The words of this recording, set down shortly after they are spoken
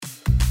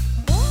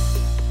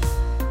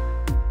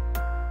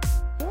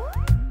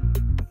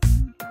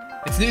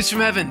It's news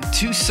from heaven.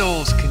 Two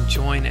souls can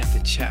join at the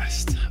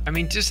chest. I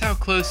mean, just how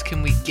close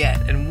can we get?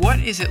 And what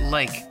is it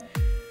like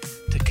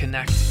to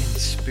connect in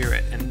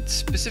spirit? And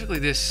specifically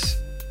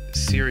this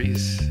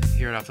series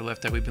here at Off the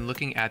Left Eye, we've been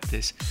looking at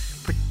this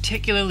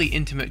particularly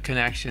intimate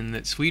connection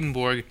that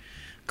Swedenborg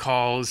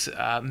calls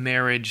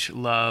marriage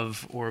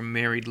love or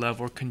married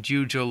love or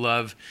conjugal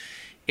love.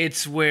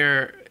 It's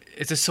where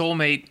it's a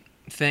soulmate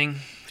thing,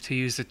 to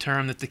use the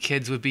term that the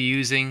kids would be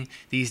using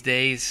these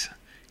days.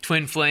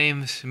 Twin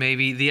flames,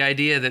 maybe. The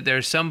idea that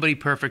there's somebody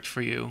perfect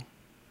for you,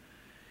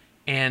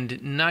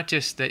 and not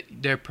just that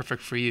they're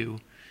perfect for you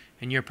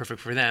and you're perfect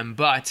for them,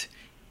 but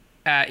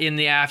in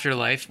the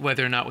afterlife,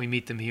 whether or not we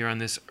meet them here on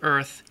this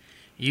earth,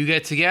 you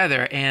get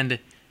together and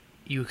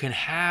you can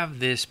have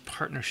this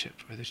partnership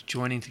or this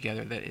joining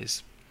together that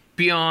is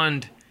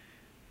beyond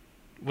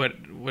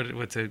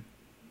what's a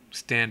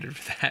standard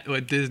for that,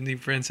 what Disney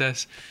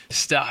princess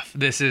stuff.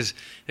 This is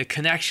the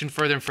connection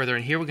further and further,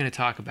 and here we're going to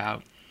talk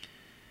about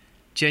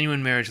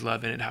genuine marriage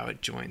love and how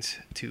it joins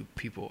two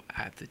people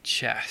at the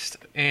chest.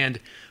 And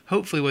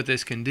hopefully what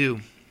this can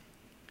do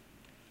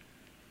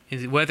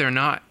is, whether or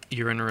not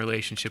you're in a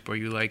relationship or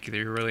you like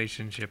your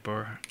relationship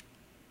or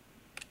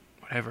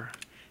whatever,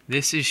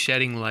 this is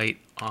shedding light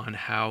on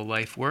how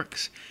life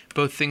works,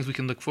 both things we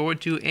can look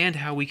forward to and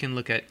how we can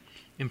look at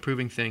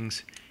improving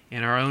things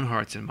in our own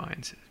hearts and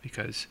minds.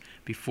 Because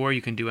before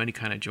you can do any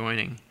kind of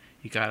joining,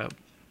 you got to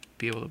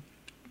be able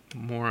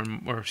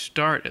to or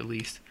start at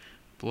least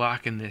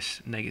blocking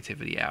this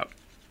negativity out.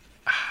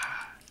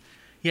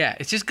 Yeah,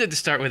 it's just good to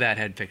start with that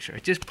head picture.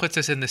 It just puts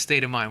us in the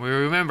state of mind where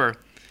we remember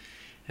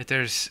that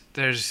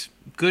there's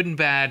good and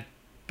bad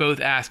both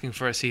asking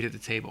for a seat at the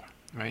table,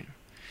 right?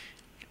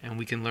 And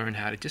we can learn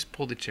how to just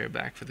pull the chair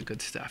back for the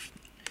good stuff.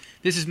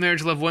 This is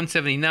Marriage Love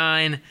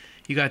 179.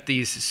 You got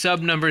these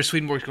sub numbers.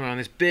 Swedenborg's going on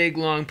this big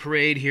long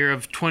parade here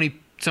of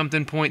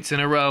 20-something points in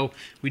a row.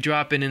 We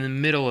drop in the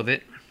middle of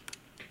it.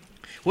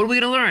 What are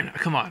we going to learn?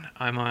 Come on,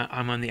 I'm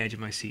on the edge of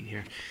my seat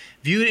here.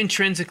 Viewed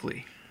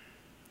intrinsically,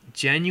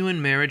 genuine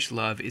marriage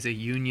love is a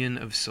union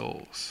of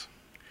souls.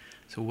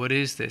 So what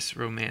is this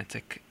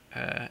romantic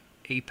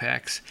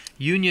apex?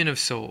 Union of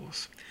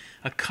souls.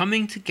 A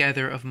coming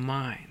together of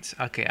minds.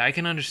 Okay, I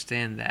can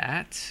understand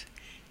that.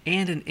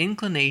 And an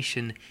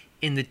inclination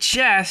in the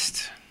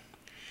chest,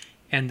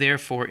 and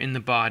therefore in the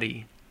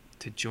body,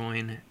 to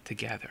join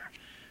together.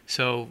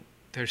 So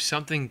there's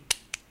something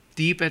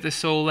deep at the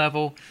soul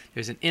level,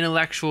 there's an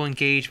intellectual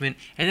engagement,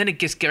 and then it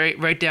gets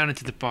right down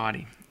into the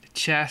body, the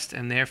chest,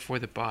 and therefore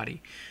the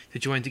body, to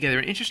join together.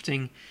 And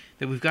interesting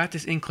that we've got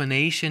this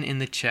inclination in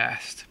the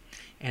chest,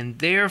 and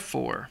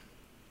therefore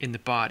in the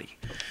body.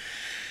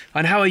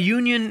 On how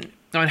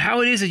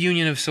it is a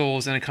union of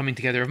souls and a coming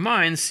together of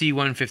minds, see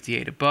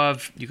 158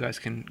 above. You guys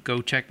can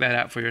go check that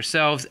out for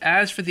yourselves.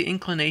 As for the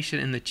inclination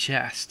in the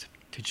chest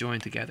to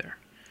join together,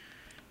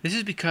 this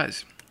is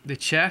because the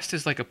chest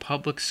is like a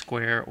public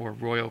square or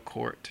royal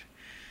court,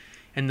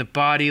 and the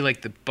body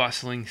like the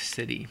bustling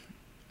city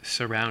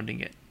surrounding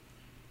it.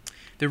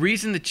 The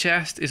reason the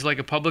chest is like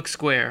a public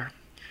square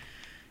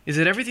is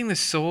that everything the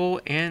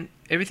soul and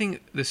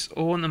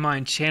the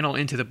mind channel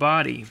into the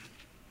body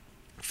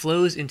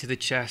flows into the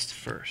chest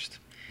first.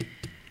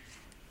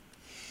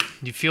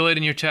 You feel it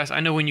in your chest? I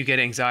know when you get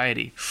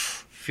anxiety,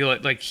 feel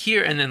it like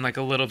here and then like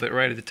a little bit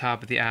right at the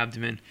top of the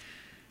abdomen.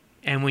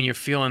 And when you're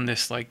feeling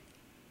this, like,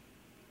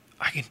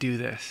 I can do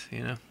this,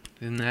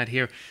 isn't that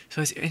here?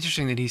 So it's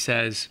interesting that he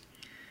says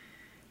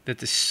that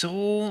the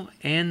soul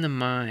and the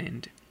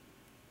mind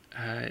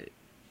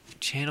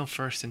channel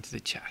first into the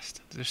chest.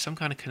 There's some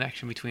kind of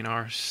connection between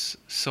our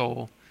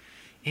soul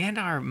and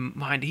our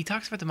mind. He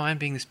talks about the mind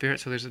being the spirit,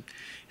 so it's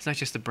not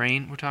just the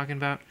brain we're talking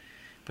about,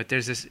 but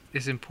there's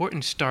this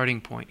important starting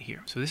point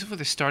here. So this is where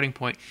the starting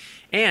point,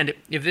 and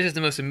if this is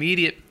the most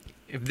immediate,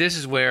 if this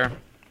is where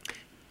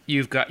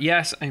you've got,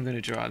 yes, I'm going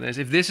to draw this,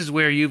 if this is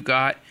where you've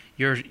got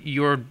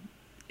your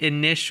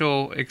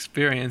initial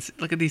experience,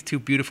 look at these two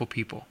beautiful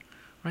people.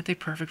 Aren't they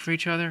perfect for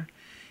each other?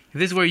 If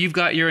this is where you've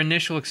got your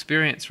initial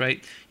experience,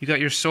 right? You got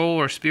your soul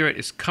or spirit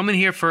is coming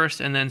here first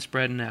and then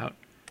spreading out.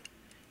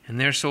 And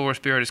their soul or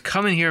spirit is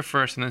coming here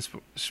first and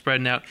then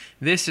spreading out.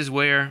 This is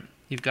where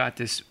you've got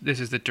this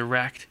is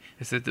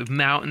the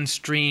mountain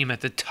stream at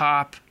the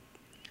top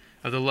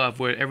of the love,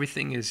 where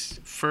everything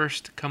is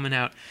first coming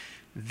out.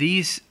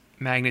 These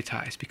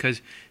magnetize, because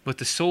what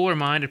the soul or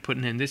mind are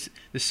putting in,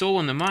 the soul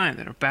and the mind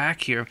that are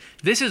back here,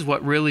 this is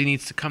what really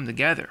needs to come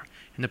together.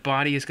 And the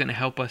body is going to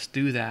help us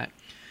do that.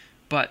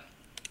 But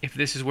if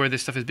this is where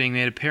this stuff is being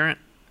made apparent,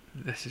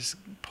 this is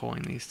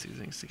pulling these two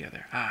things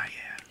together. Ah,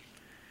 yeah.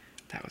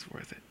 That was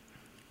worth it.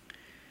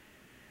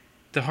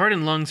 The heart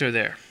and lungs are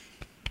there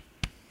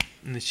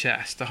in the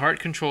chest. The heart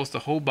controls the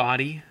whole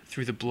body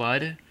through the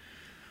blood,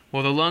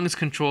 while the lungs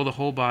control the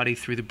whole body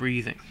through the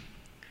breathing.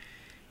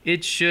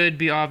 It should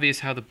be obvious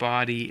how the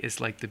body is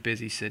like the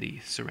busy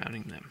city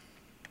surrounding them.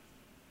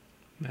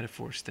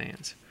 Metaphor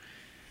stands.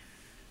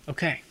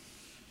 Okay,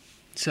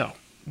 so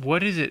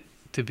what is it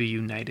to be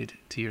united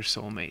to your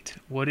soulmate?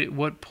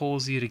 What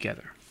pulls you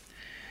together?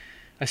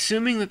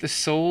 Assuming that the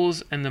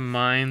souls and the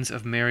minds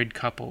of married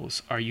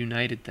couples are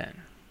united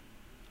then,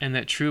 and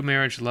that true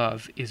marriage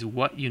love is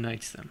what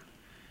unites them.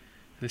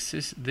 This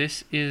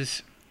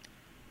is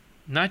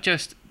not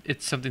just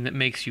it's something that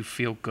makes you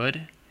feel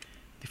good.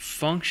 The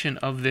function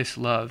of this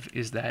love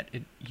is that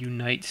it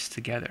unites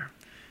together,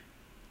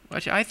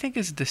 which I think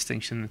is a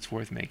distinction that's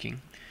worth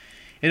making.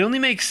 It only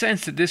makes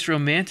sense that this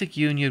romantic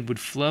union would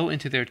flow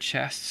into their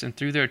chests and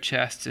through their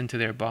chests into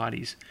their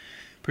bodies,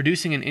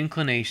 producing an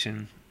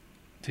inclination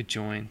to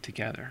join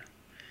together.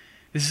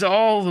 This is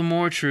all the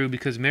more true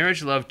because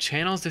marriage love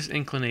channels this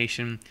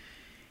inclination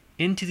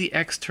into the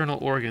external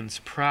organs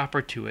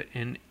proper to it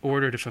in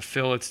order to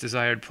fulfill its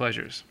desired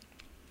pleasures.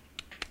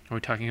 Are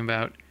we talking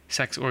about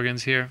sex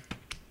organs here?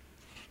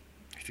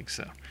 I think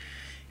so.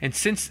 And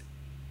since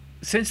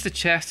the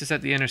chest is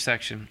at the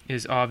intersection, it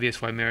is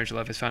obvious why marriage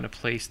love has found a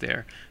place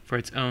there for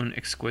its own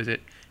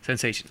exquisite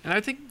sensation. And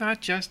I think not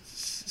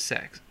just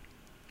sex,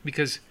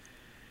 because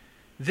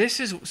this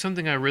is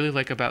something I really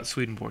like about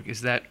Swedenborg,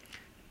 is that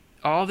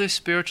all this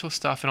spiritual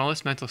stuff and all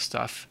this mental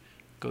stuff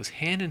goes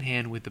hand in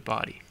hand with the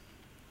body.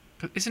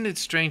 But isn't it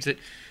strange that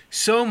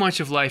so much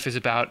of life is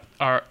about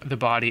the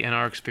body and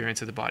our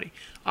experience of the body?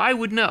 I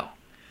would know.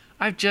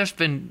 I've just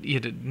been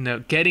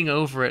getting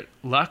over it,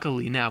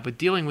 luckily now, but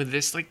dealing with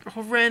this like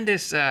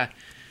horrendous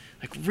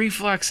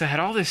reflux. I had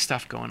all this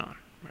stuff going on.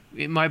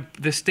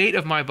 The state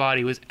of my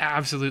body was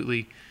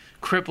absolutely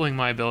crippling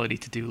my ability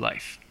to do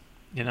life,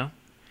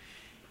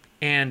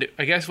 And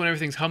I guess when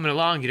everything's humming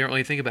along, you don't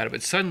really think about it.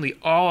 But suddenly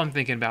all I'm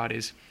thinking about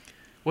is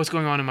what's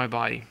going on in my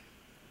body.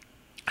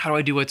 How do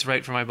I do what's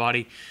right for my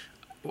body?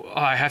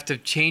 I have to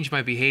change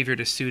my behavior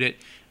to suit it.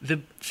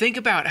 Think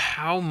about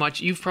how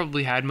much you've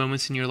probably had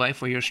moments in your life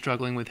where you're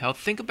struggling with health.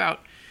 Think about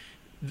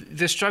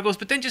the struggles,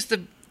 but then just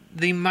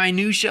the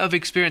minutia of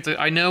experience.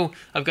 I know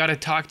I've got to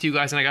talk to you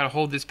guys and I got to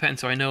hold this pen,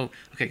 so I know,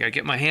 okay, I got to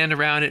get my hand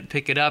around it,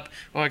 pick it up.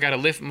 Oh, I got to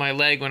lift my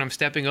leg when I'm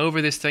stepping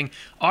over this thing.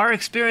 Our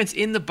experience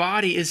in the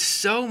body is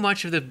so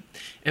much of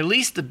at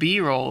least the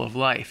B-roll of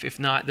life, if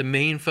not the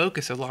main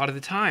focus a lot of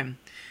the time.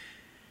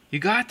 You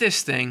got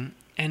this thing,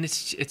 and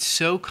it's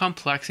so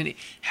complex. And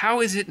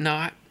how is it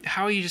not?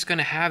 How are you just going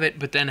to have it,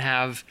 but then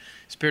have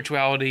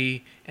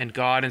spirituality and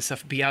God and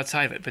stuff be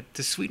outside of it? But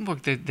the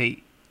Swedenborg,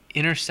 they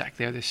intersect.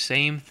 They're the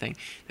same thing.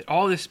 That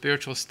all this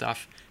spiritual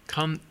stuff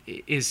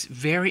is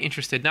very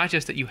interested, not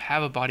just that you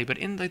have a body, but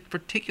in the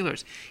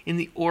particulars, in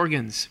the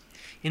organs,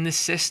 in the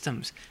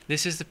systems.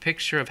 This is the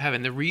picture of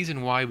heaven. The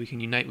reason why we can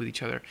unite with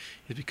each other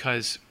is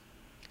because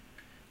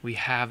we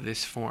have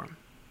this form.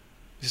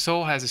 The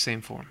soul has the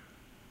same form.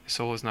 The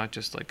soul is not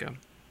just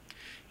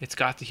it's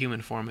got the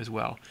human form as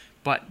well.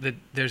 But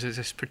there's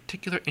this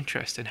particular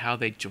interest in how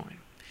they join.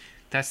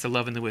 That's the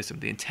love and the wisdom,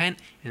 the intent,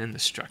 and then the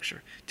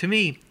structure. To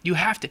me,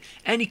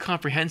 any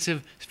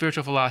comprehensive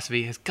spiritual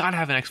philosophy has got to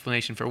have an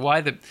explanation for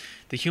why the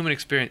human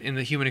experience, in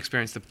the human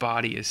experience, the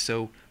body is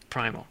so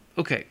primal.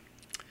 Okay,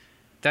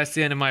 that's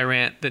the end of my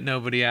rant that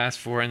nobody asked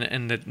for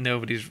and that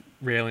nobody's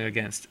railing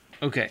against.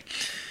 Okay.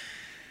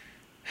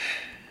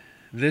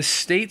 The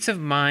states of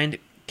mind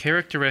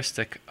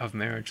characteristic of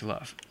marriage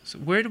love. So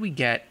where do we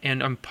get,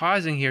 and I'm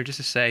pausing here just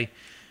to say,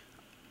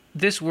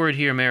 this word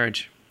here,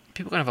 marriage,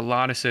 people can have a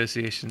lot of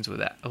associations with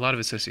that.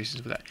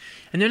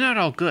 And they're not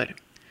all good.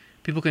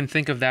 People can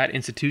think of that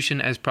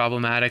institution as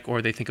problematic,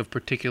 or they think of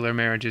particular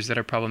marriages that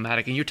are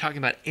problematic. And you're talking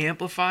about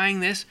amplifying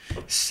this,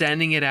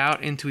 sending it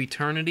out into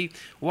eternity.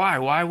 Why?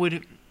 Why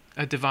would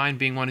a divine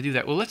being want to do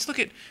that? Well, let's look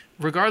at,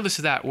 regardless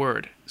of that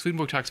word,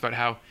 Swedenborg talks about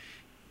how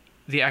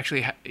they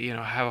actually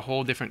have a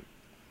whole different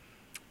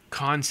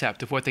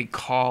concept of what they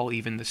call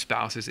even the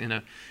spouses in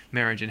a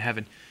marriage in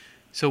heaven.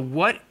 So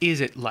what is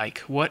it like?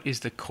 What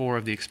is the core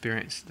of the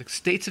experience? The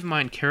states of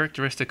mind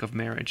characteristic of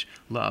marriage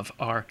love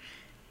are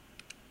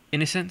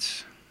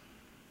innocence,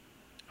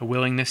 a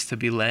willingness to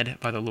be led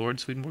by the Lord,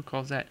 Swedenborg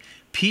calls that,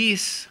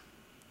 peace.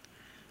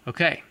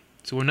 Okay,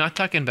 so we're not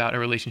talking about a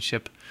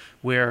relationship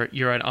where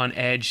you're on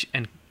edge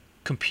and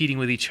competing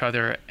with each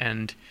other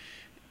and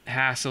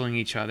hassling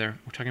each other.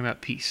 We're talking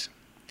about peace,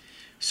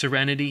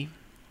 serenity,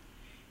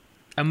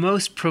 a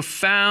most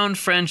profound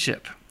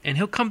friendship. And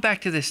he'll come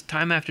back to this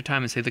time after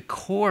time and say the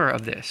core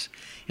of this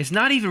is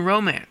not even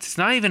romance. It's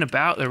not even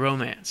about the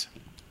romance.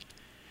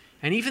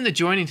 And even the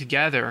joining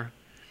together,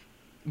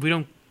 we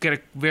don't get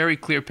a very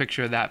clear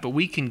picture of that, but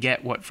we can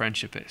get what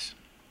friendship is.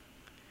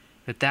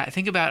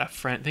 Think about a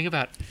friend.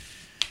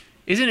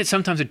 Isn't it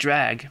sometimes a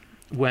drag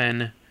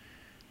when,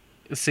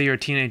 let's say you're a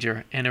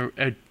teenager and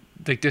a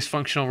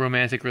dysfunctional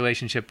romantic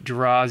relationship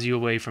draws you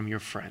away from your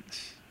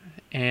friends?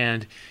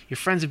 And your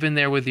friends have been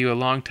there with you a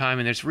long time,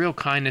 and there's real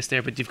kindness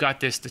there, but you've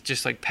got this that's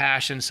just like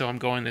passion, so I'm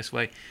going this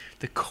way.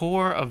 The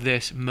core of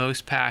this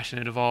most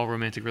passionate of all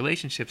romantic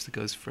relationships that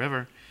goes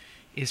forever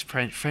is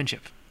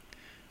friendship.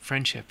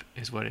 Friendship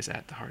is what is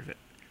at the heart of it.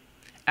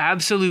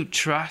 Absolute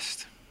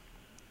trust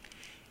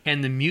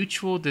and the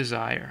mutual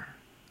desire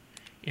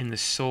in the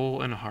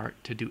soul and heart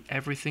to do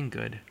everything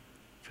good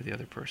for the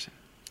other person.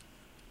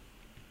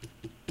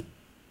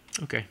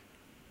 Okay,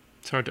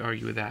 it's hard to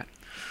argue with that.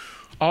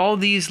 All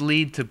these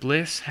lead to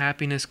bliss,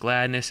 happiness,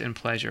 gladness, and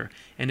pleasure,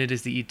 and it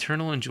is the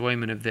eternal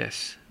enjoyment of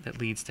this that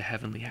leads to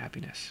heavenly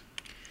happiness.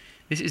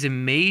 This is a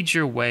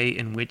major way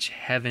in which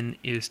heaven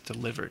is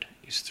delivered,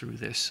 is through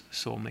this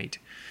soulmate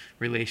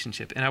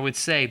relationship. And I would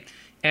say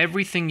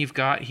everything you've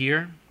got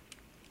here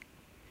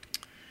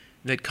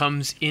that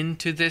comes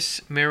into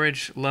this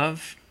marriage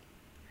love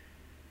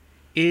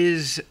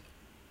is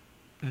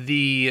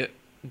the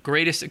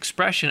greatest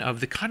expression of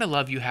the kind of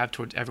love you have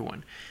towards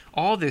everyone.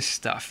 All this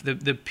stuff,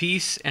 the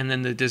peace, and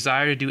then the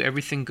desire to do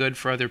everything good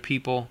for other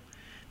people,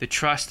 the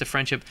trust, the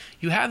friendship,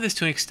 you have this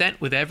to an extent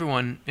with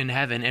everyone in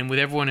heaven and with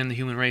everyone in the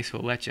human race who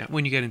will let you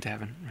when you get into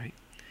heaven, right?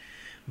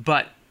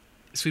 But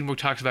Swedenborg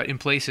talks about in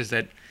places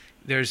that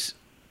there's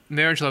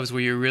marriage loves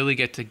where you really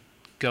get to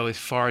go as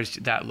far as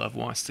that love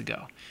wants to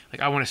go.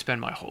 Like, I want to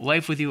spend my whole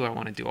life with you. I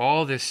want to do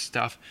all this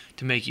stuff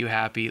to make you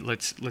happy.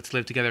 Let's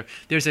live together.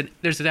 There's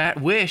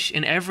that wish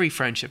in every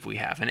friendship we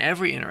have, in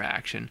every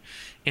interaction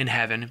in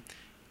heaven,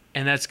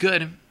 and that's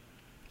good.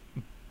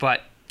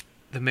 But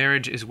the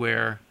marriage is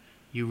where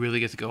you really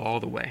get to go all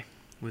the way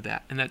with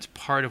that, and that's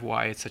part of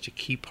why it's such a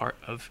key part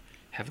of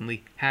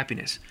heavenly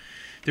happiness.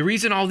 The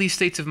reason all these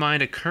states of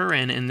mind occur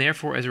in, and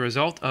therefore as a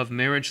result of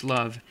marriage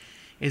love,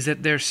 is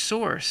that their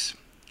source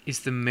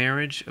is the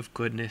marriage of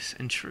goodness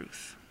and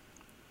truth.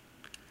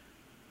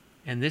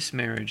 And this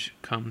marriage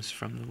comes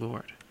from the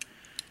Lord.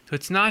 So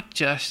it's not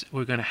just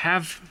we're going to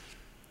have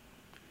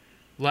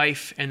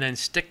life and then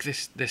stick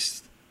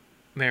this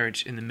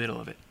marriage in the middle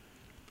of it.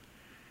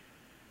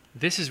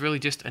 This is really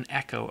just an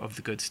echo of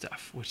the good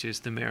stuff, which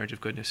is the marriage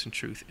of goodness and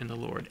truth in the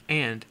Lord.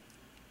 And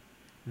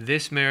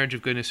this marriage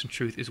of goodness and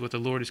truth is what the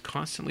Lord is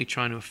constantly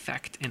trying to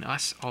effect in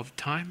us all the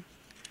time.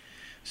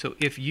 So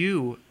if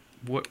you,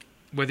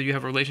 whether you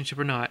have a relationship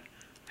or not,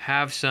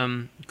 have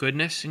some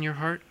goodness in your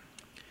heart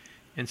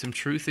and some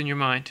truth in your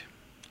mind,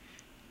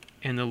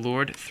 and the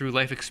Lord, through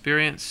life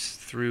experience,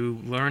 through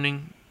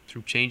learning,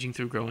 through changing,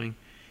 through growing,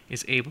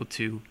 is able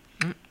to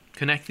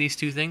connect these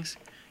two things,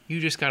 you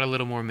just got a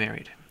little more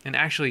married. And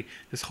actually,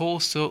 this whole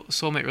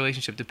soulmate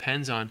relationship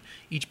depends on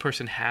each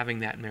person having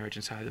that marriage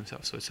inside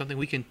themselves. So it's something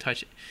we can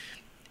touch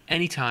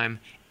anytime,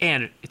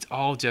 and it's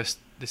all just,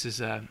 this is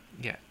a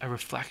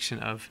reflection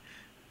of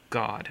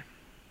God.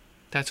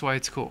 That's why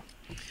it's cool.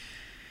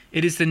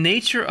 It is the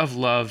nature of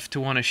love to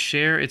want to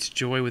share its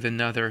joy with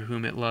another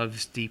whom it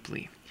loves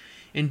deeply.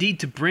 Indeed,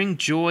 to bring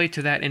joy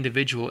to that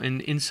individual,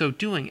 and in so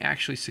doing,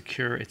 actually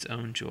secure its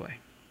own joy.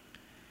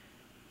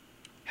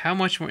 How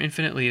much more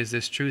infinitely is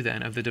this true,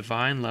 then, of the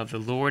divine love the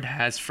Lord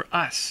has for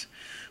us,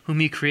 whom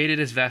he created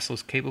as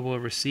vessels capable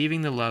of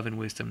receiving the love and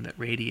wisdom that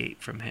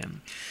radiate from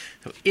him.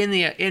 So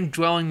in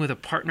dwelling with a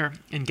partner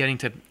and getting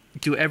to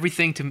do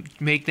everything to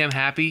make them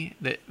happy,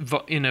 that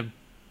in a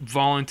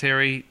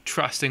voluntary,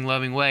 trusting,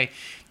 loving way,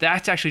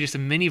 that's actually just a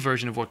mini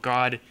version of what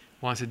God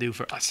wants to do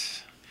for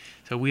us.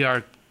 So we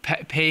are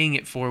paying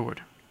it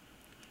forward.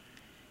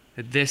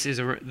 That this is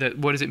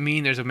what does it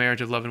mean? There's a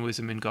marriage of love and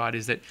wisdom in God.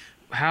 Is that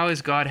how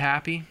is God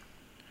happy?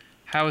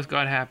 How is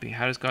God happy?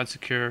 How does God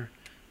secure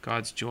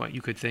God's joy?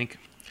 You could think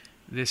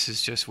this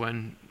is just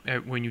when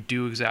you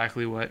do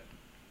exactly what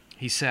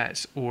he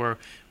says, or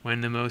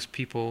when the most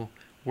people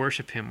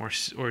worship him,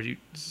 or you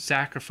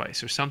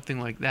sacrifice, or something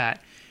like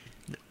that.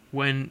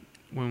 When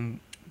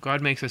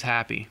God makes us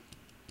happy,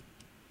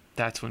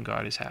 that's when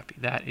God is happy.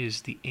 That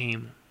is the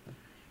aim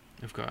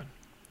of God.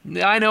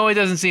 I know it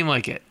doesn't seem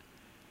like it.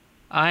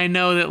 I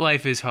know that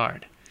life is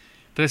hard.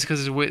 But that's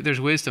because there's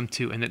wisdom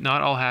too, and that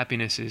not all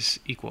happiness is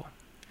equal.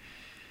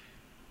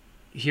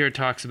 Here it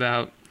talks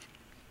about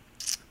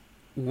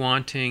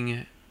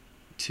wanting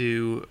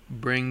to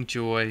bring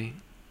joy,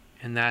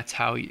 and that's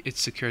how it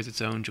secures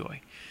its own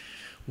joy.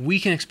 We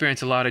can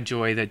experience a lot of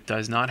joy that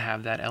does not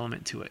have that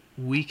element to it.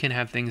 We can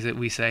have things that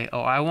we say,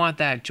 oh, I want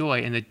that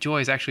joy, and the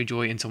joy is actually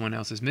joy in someone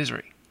else's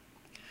misery.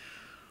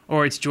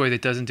 Or it's joy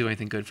that doesn't do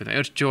anything good for them.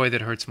 It's joy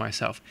that hurts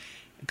myself.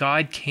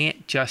 God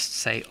can't just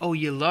say, oh,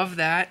 you love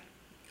that?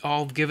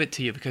 I'll give it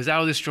to you because that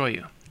will destroy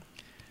you.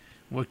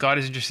 What God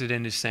is interested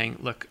in is saying,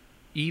 look,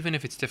 even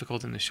if it's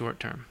difficult in the short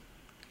term,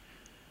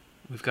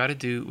 we've got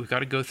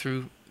to go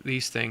through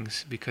these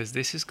things, because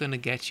this is going to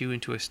get you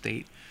into a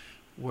state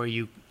where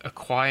you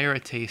acquire a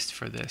taste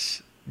for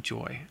this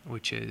joy,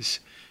 which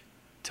is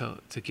to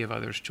give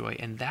others joy.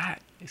 And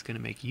that is going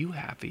to make you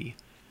happy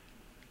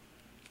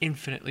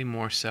infinitely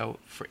more so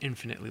for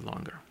infinitely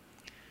longer.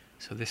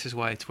 So this is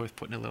why it's worth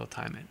putting a little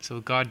time in. So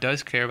God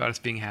does care about us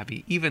being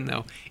happy, even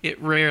though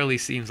it rarely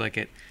seems like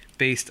it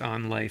based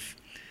on life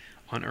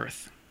on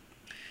earth.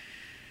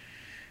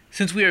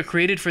 Since we are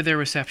created for their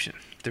reception,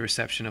 the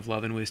reception of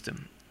love and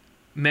wisdom,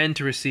 men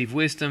to receive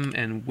wisdom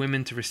and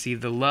women to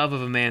receive the love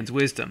of a man's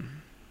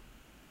wisdom.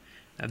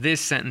 Now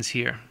this sentence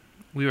here,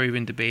 we were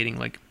even debating,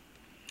 like,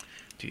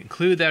 do you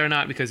include that or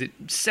not? Because it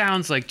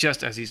sounds like,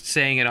 just as he's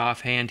saying it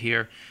offhand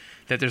here,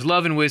 that there's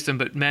love and wisdom,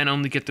 but men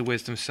only get the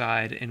wisdom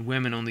side and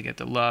women only get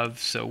the love,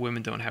 so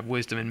women don't have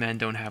wisdom and men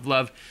don't have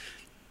love.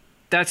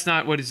 That's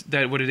not what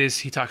it is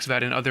he talks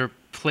about in other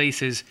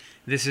places.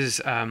 This is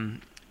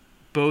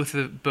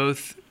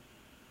both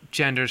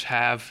genders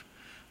have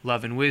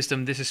love and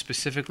wisdom. This is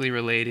specifically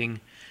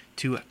relating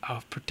to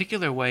a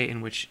particular way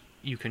in which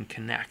you can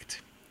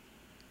connect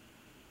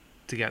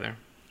together.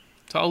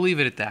 So I'll leave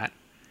it at that.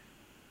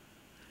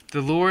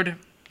 The Lord,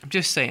 I'm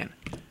just saying,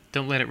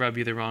 don't let it rub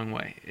you the wrong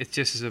way. It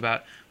just is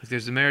about, like,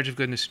 there's the marriage of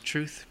goodness and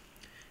truth.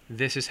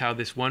 This is how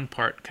this one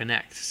part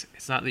connects.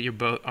 It's not that you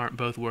aren't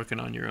both working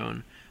on your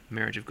own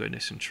marriage of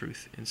goodness and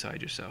truth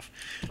inside yourself.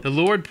 The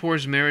Lord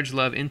pours marriage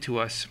love into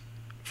us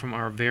from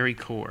our very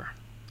core,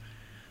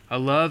 a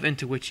love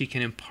into which he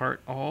can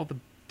impart all the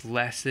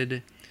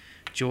blessed,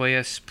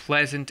 joyous,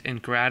 pleasant,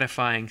 and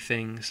gratifying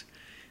things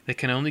that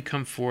can only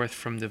come forth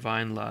from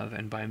divine love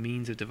and by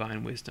means of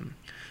divine wisdom,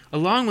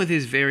 along with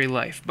his very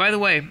life. By the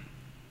way,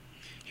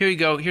 here you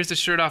go. Here's the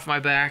shirt off my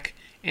back,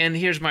 and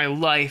here's my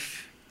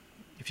life,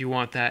 if you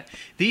want that.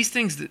 These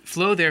things that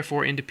flow,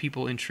 therefore, into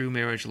people in true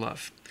marriage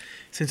love,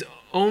 since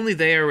only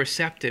they are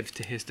receptive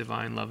to his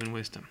divine love and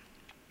wisdom.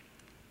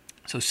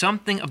 So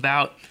something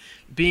about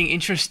being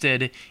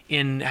interested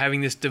in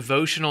having this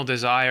devotional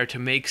desire to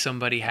make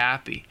somebody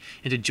happy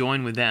and to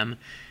join with them,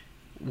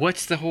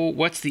 what's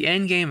the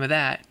end game of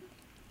that?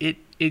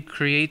 It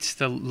creates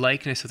the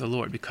likeness of the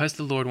Lord, because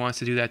the Lord wants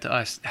to do that to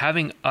us.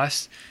 Having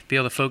us be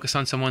able to focus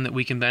on someone that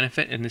we can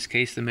benefit, in this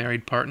case, the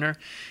married partner,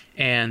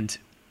 and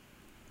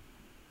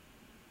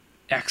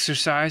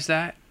exercise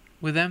that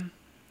with them,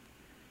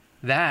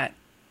 that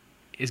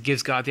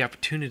gives God the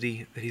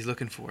opportunity that he's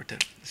looking for to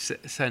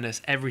send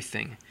us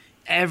everything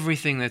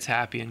that's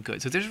happy and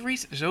good. So there's a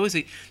reason. There's always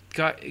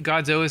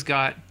God's always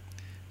got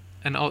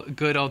a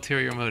good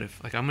ulterior motive.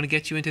 Like, I'm going to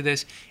get you into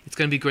this. It's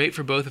going to be great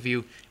for both of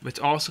you, but it's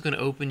also going to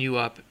open you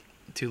up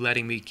to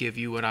letting me give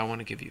you what I want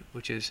to give you,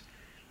 which is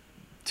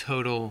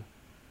total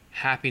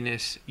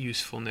happiness,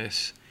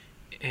 usefulness,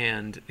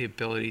 and the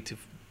ability to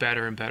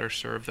better and better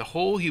serve the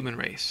whole human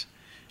race,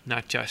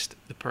 not just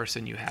the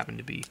person you happen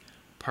to be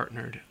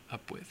partnered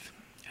up with.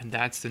 And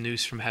that's the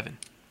news from heaven.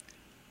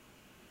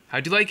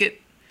 How'd you like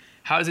it?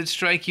 How does it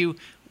strike you?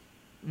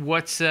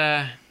 What's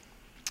it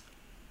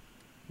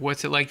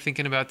like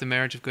thinking about the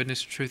marriage of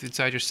goodness and truth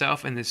inside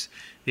yourself, and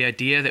the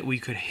idea that we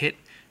could hit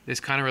this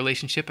kind of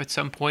relationship at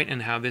some point,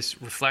 and how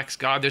this reflects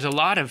God? There's a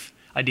lot of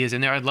ideas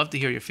in there. I'd love to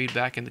hear your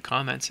feedback in the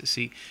comments to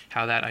see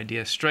how that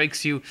idea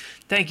strikes you.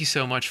 Thank you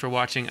so much for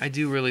watching. I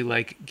do really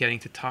like getting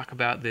to talk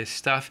about this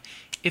stuff.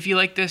 If you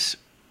like this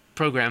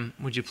program,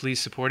 would you please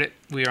support it?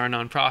 We are a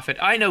nonprofit.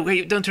 I know,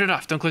 wait, don't turn it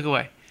off. Don't click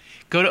away.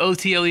 Go to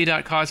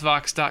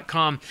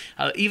otle.causevox.com.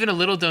 Even a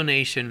little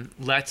donation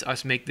lets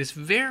us make this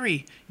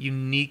very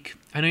unique.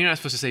 I know you're not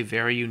supposed to say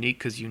very unique,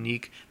 because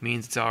unique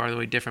means it's all the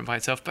way different by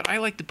itself, but I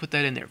like to put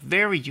that in there.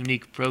 Very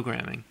unique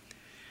programming.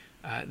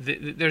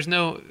 There's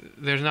not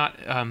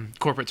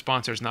corporate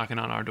sponsors knocking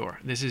on our door.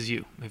 This is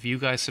you. If you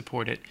guys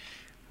support it,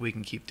 we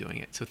can keep doing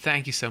it. So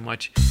thank you so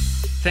much.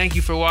 Thank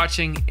you for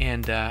watching,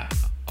 and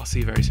I'll see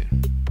you very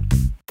soon.